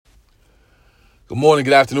Good morning,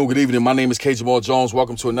 good afternoon, good evening. My name is K. Jamal Jones.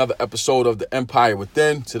 Welcome to another episode of The Empire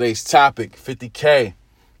Within. Today's topic, 50K.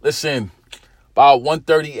 Listen, about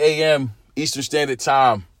 1:30 a.m. Eastern Standard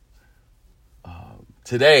Time.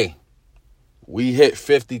 Today, we hit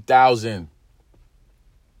 50,000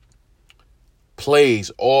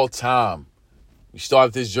 plays all time. We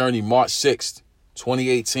started this journey March 6th,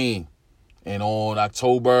 2018. And on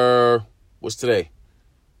October, what's today?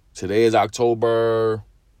 Today is October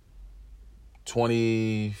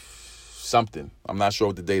 20-something. I'm not sure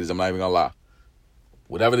what the date is. I'm not even going to lie.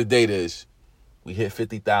 Whatever the date is, we hit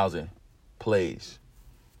 50,000 plays.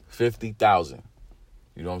 50,000.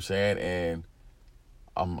 You know what I'm saying? And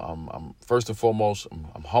I'm first and foremost,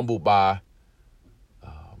 I'm humbled by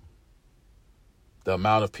the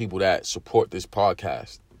amount of people that support this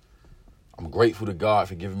podcast. I'm grateful to God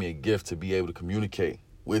for giving me a gift to be able to communicate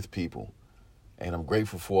with people. And I'm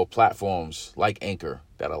grateful for platforms like Anchor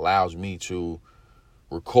that allows me to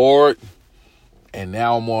record. And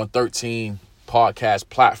now I'm on 13 podcast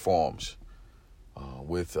platforms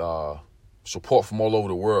with support from all over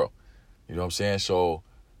the world. You know what I'm saying? So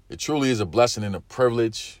it truly is a blessing and a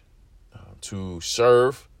privilege to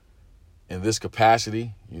serve in this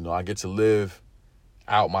capacity. You know, I get to live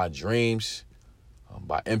out my dreams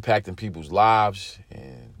by impacting people's lives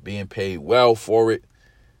and being paid well for it.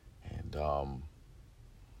 And,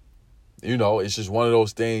 you know, it's just one of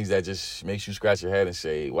those things that just makes you scratch your head and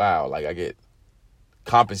say, wow, like I get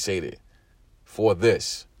compensated for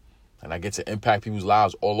this. And I get to impact people's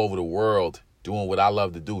lives all over the world doing what I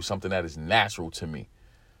love to do, something that is natural to me.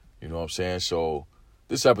 You know what I'm saying? So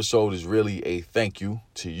this episode is really a thank you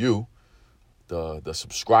to you, the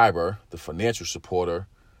subscriber, the financial supporter,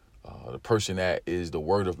 the person that is the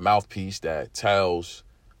word of mouth piece that tells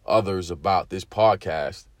others about this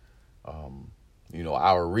podcast. You know,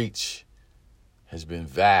 our reach has been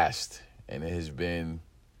vast, and it has been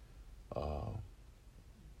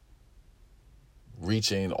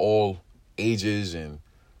reaching all ages and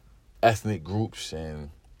ethnic groups and,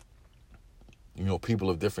 you know, people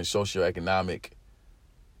of different socioeconomic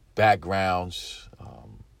backgrounds,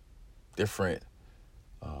 different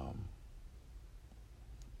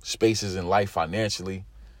spaces in life financially.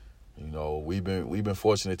 You know, we've been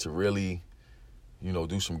fortunate to really, you know,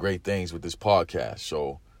 do some great things with this podcast.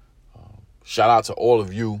 So shout out to all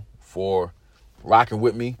of you for rocking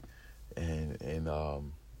with me and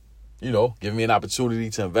you know, giving me an opportunity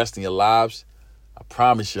to invest in your lives. I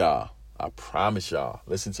promise y'all,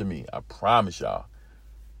 listen to me. I promise y'all,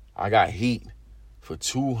 I got heat for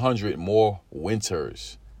 200 more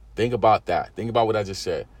winters. Think about that. Think about what I just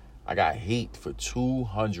said. I got heat for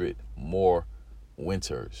 200 more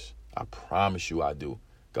winters. I promise you I do.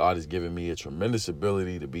 God has given me a tremendous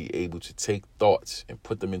ability to be able to take thoughts and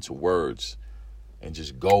put them into words and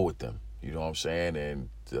just go with them. You know what I'm saying? And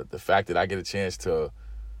the fact that I get a chance to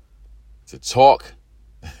talk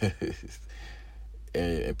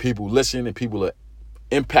and people listen and people are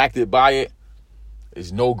impacted by it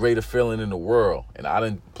is no greater feeling in the world. And I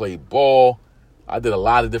didn't play ball. I did a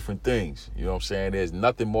lot of different things. You know what I'm saying? There's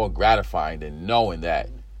nothing more gratifying than knowing that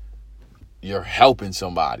you're helping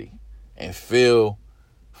somebody and feel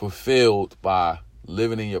fulfilled by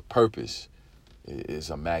living in your purpose. It's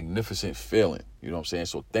a magnificent feeling. You know what I'm saying?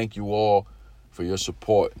 So thank you all for your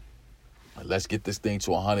support. Let's get this thing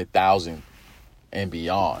to 100,000 and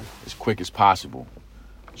beyond as quick as possible.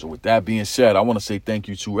 So with that being said, I want to say thank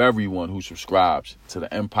you to everyone who subscribes to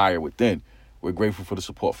The Empire Within. We're grateful for the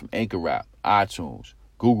support from Anchor App, iTunes,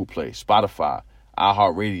 Google Play, Spotify,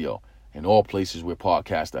 iHeartRadio, and all places where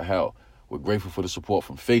podcasts are held. We're grateful for the support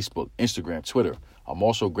from Facebook, Instagram, Twitter. I'm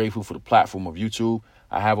also grateful for the platform of YouTube.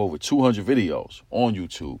 I have over 200 videos on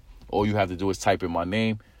YouTube. All you have to do is type in my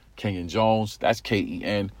name, Kenyon Jones. That's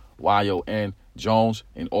Kenyon Jones,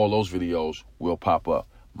 and all those videos will pop up.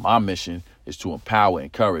 My mission is to empower,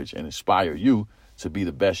 encourage, and inspire you to be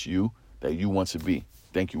the best you that you want to be.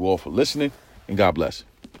 Thank you all for listening, and God bless.